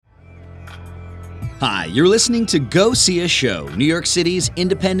Hi, you're listening to Go See a Show, New York City's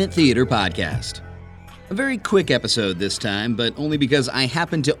independent theater podcast. A very quick episode this time, but only because I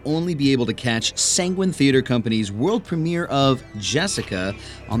happen to only be able to catch Sanguine Theater Company's world premiere of Jessica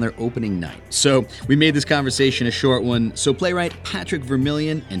on their opening night. So we made this conversation a short one so playwright Patrick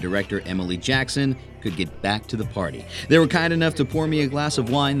Vermillion and director Emily Jackson could get back to the party. They were kind enough to pour me a glass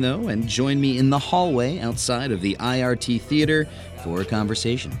of wine, though, and join me in the hallway outside of the IRT Theater for a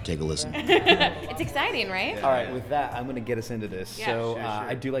conversation. Take a listen. It's exciting, right? All right, with that, I'm going to get us into this. Yeah. So Sure.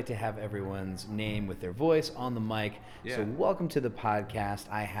 I do like to have everyone's name with their voice on the mic. Yeah. So welcome to the podcast.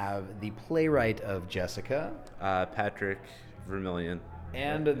 I have the playwright of Jessica. Patrick Vermillion.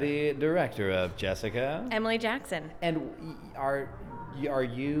 And the director of Jessica. Emily Jackson. And are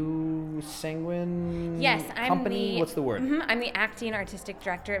you Sanguine Yes, I'm Company? What's the word? I'm the acting artistic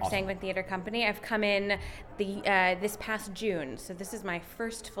director of Awesome. Sanguine Theater Company. I've come in this past June, so this is my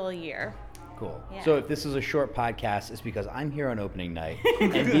first full year. Cool. Yeah. So if this is a short podcast, it's because I'm here on opening night,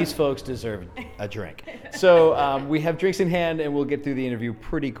 and these folks deserve a drink. So we have drinks in hand, and we'll get through the interview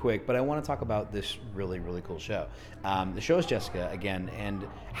pretty quick, but I want to talk about this really, really cool show. The show is Jessica, again, and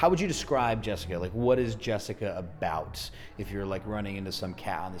how would you describe Jessica? Like, what is Jessica about? If you're, like, running into some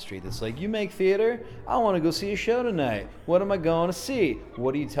cat on the street that's like, you make theater? I want to go see a show tonight. What am I going to see?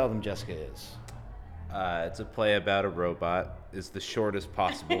 What do you tell them Jessica is? It's a play about a robot. Is the shortest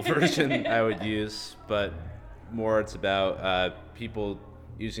possible version I would use, but more it's about people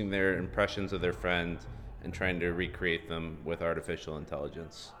using their impressions of their friend and trying to recreate them with artificial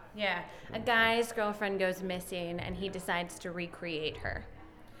intelligence. Yeah, a guy's girlfriend goes missing, and he decides to recreate her.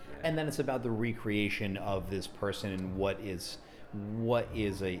 And then it's about the recreation of this person and what is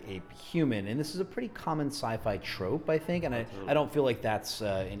a human. And this is a pretty common sci-fi trope, I think, and I don't feel like that's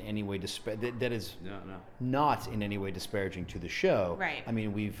in any way that is No. not in any way disparaging to the show. Right. I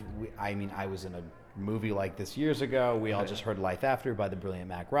mean, I was in a movie like this years ago. We all just heard Life After by the brilliant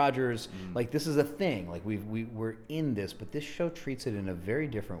Mac Rogers. Like, this is a thing. Like, we're in this, but this show treats it in a very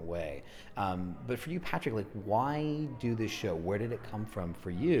different way. But for you, Patrick, like, why do this show? Where did it come from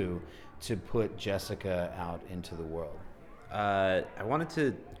for you to put Jessica out into the world? I wanted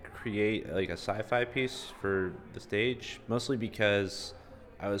to create like a sci-fi piece for the stage, mostly because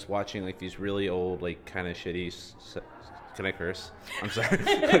I was watching like these really old, like kind of shitty. Can I curse? I'm sorry.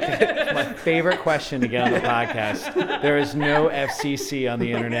 Okay. My favorite question to get on the podcast. There is no FCC on the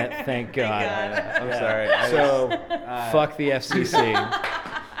internet, thank God. I'm sorry. So, fuck the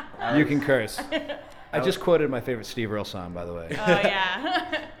FCC. You can curse. I just quoted my favorite Steve Earle song, by the way.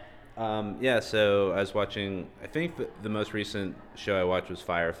 Oh, yeah. So I was watching, I think the most recent show I watched was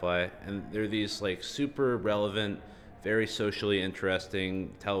Firefly, and there are these like super relevant, very socially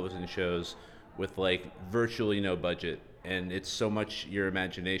interesting television shows with like virtually no budget, and it's so much your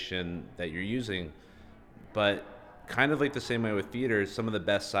imagination that you're using. But kind of like the same way with theater, some of the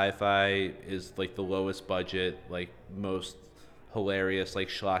best sci-fi is like the lowest budget, like most hilarious, like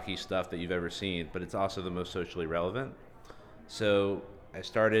schlocky stuff that you've ever seen, but it's also the most socially relevant. So I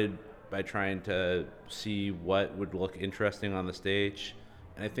started by trying to see what would look interesting on the stage.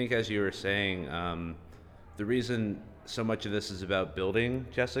 And I think, as you were saying, the reason so much of this is about building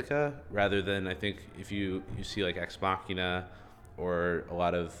Jessica, rather than, I think, if you see like Ex Machina or a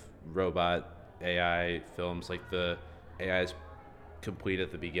lot of robot AI films, like the AI is complete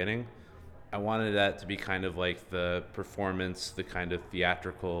at the beginning. I wanted that to be kind of like the performance, the kind of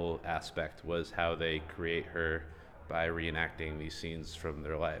theatrical aspect was how they create her by reenacting these scenes from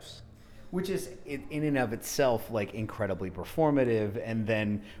their lives. Which is, in and of itself, like, incredibly performative. And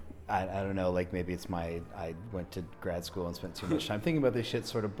then, I don't know, like, maybe it's I went to grad school and spent too much time thinking about this shit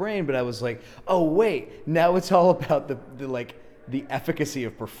sort of brain, but I was like, oh, wait, now it's all about the efficacy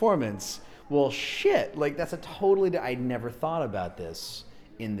of performance. Well, shit, like, that's I never thought about this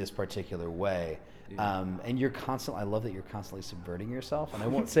in this particular way. And I love that you're constantly subverting yourself. And I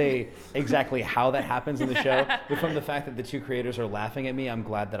won't say exactly how that happens in the show, but from the fact that the two creators are laughing at me, I'm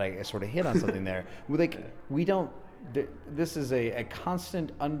glad that I sort of hit on something there. This is a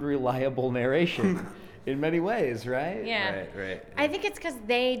constant, unreliable narration in many ways, right? Yeah. Right. I think it's because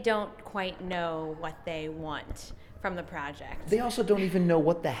they don't quite know what they want from the project. They also don't even know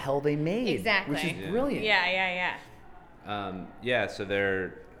what the hell they made. Exactly. Which is brilliant. Yeah. So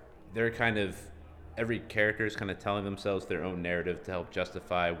they're kind of, every character is kind of telling themselves their own narrative to help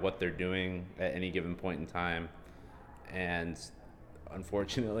justify what they're doing at any given point in time. And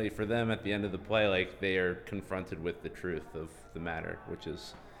unfortunately for them, at the end of the play, like, they are confronted with the truth of the matter, which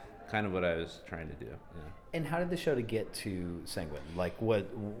is kind of what I was trying to do. Yeah. And how did the show to get to Sanguine? Like, what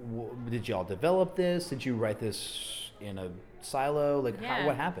did y'all develop this? Did you write this in a silo? Like, Yeah.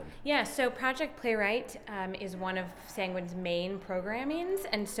 what happened? Yeah, so Project Playwright is one of Sanguine's main programmings,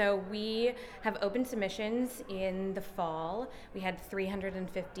 and so we have open submissions in the fall. We had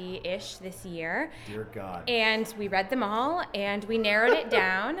 350-ish this year. Dear God. And we read them all, and we narrowed it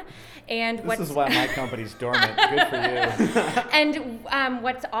down. And This is why my company's dormant. Good for you. And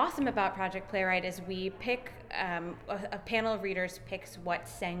what's awesome about Project Playwright is we pick, a panel of readers picks what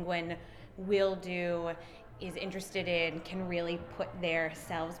Sanguine will do, is interested in, can really put their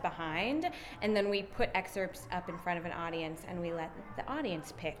selves behind, and then we put excerpts up in front of an audience and we let the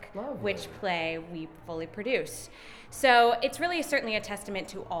audience pick which play we fully produce. So it's really certainly a testament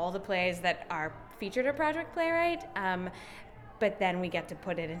to all the plays that are featured at Project Playwright, but then we get to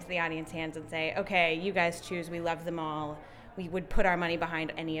put it into the audience hands and say, okay, you guys choose, we love them all, we would put our money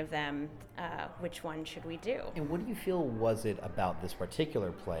behind any of them, which one should we do? And what do you feel was it about this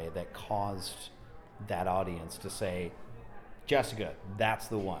particular play that caused that audience to say, Jessica, that's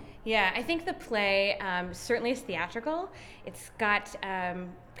the one? Yeah, I think the play certainly is theatrical. It's got kind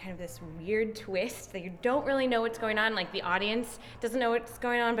of this weird twist that you don't really know what's going on. Like the audience doesn't know what's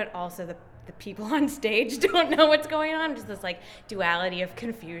going on, but also the people on stage don't know what's going on. Just this like duality of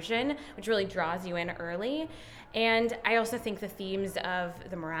confusion, which really draws you in early. And I also think the themes of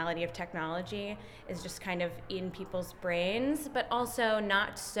the morality of technology is just kind of in people's brains, but also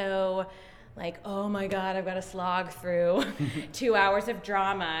not so like, oh my God, I've got to slog through 2 hours of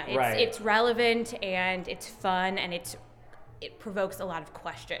drama. It's relevant and it's fun and it provokes a lot of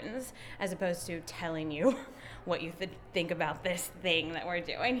questions as opposed to telling you what you think about this thing that we're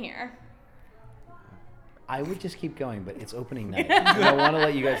doing here. I would just keep going, but it's opening night. I want to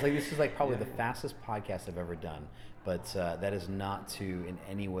let you guys, like, this is like probably the fastest podcast I've ever done, but that is not to in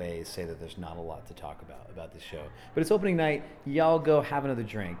any way say that there's not a lot to talk about this show. But it's opening night. Y'all go have another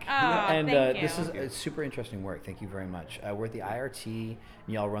drink. And thank you. This is super interesting work. Thank you very much. We're at the IRT,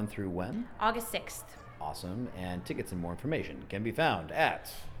 and y'all run through when? August 6th. Awesome. And tickets and more information can be found at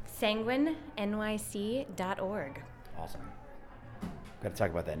sanguinenyc.org. Awesome. Got to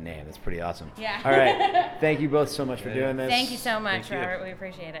talk about that name. That's pretty awesome. Yeah. All right. Thank you both so much for doing this. Thank you so much, Thank you. Robert. We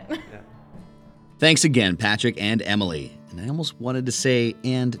appreciate it. Yeah. Thanks again, Patrick and Emily. And I almost wanted to say,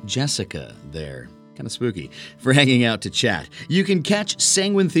 and Jessica there. Kind of spooky, for hanging out to chat. You can catch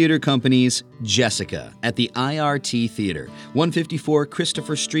Sanguine Theater Company's Jessica at the IRT Theater, 154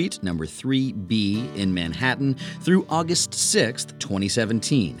 Christopher Street, number 3B in Manhattan, through August 6th,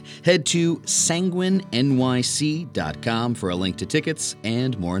 2017. Head to sanguinenyc.com for a link to tickets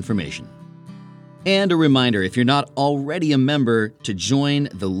and more information. And a reminder, if you're not already a member, to join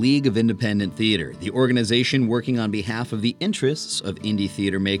the League of Independent Theater, the organization working on behalf of the interests of indie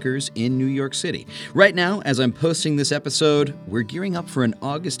theater makers in New York City. Right now, as I'm posting this episode, we're gearing up for an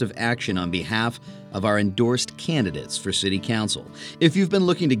August of action on behalf of our endorsed candidates for City Council. If you've been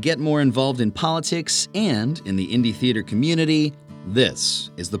looking to get more involved in politics and in the indie theater community, this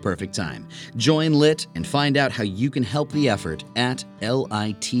is the perfect time. Join LIT and find out how you can help the effort at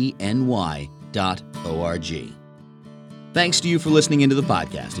litny.org. Thanks to you for listening into the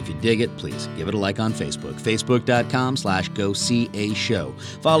podcast. If you dig it, please give it a like on Facebook, facebook.com/GoSeeAShow.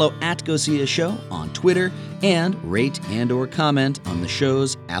 Follow @GoSeeAShow on Twitter, and rate and or comment on the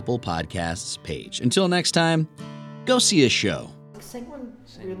show's Apple Podcasts page. Until next time, go see a show. Sanguine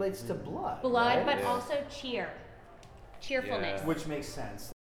relates to blood. Blood, right? but also cheerfulness. Which makes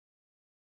sense.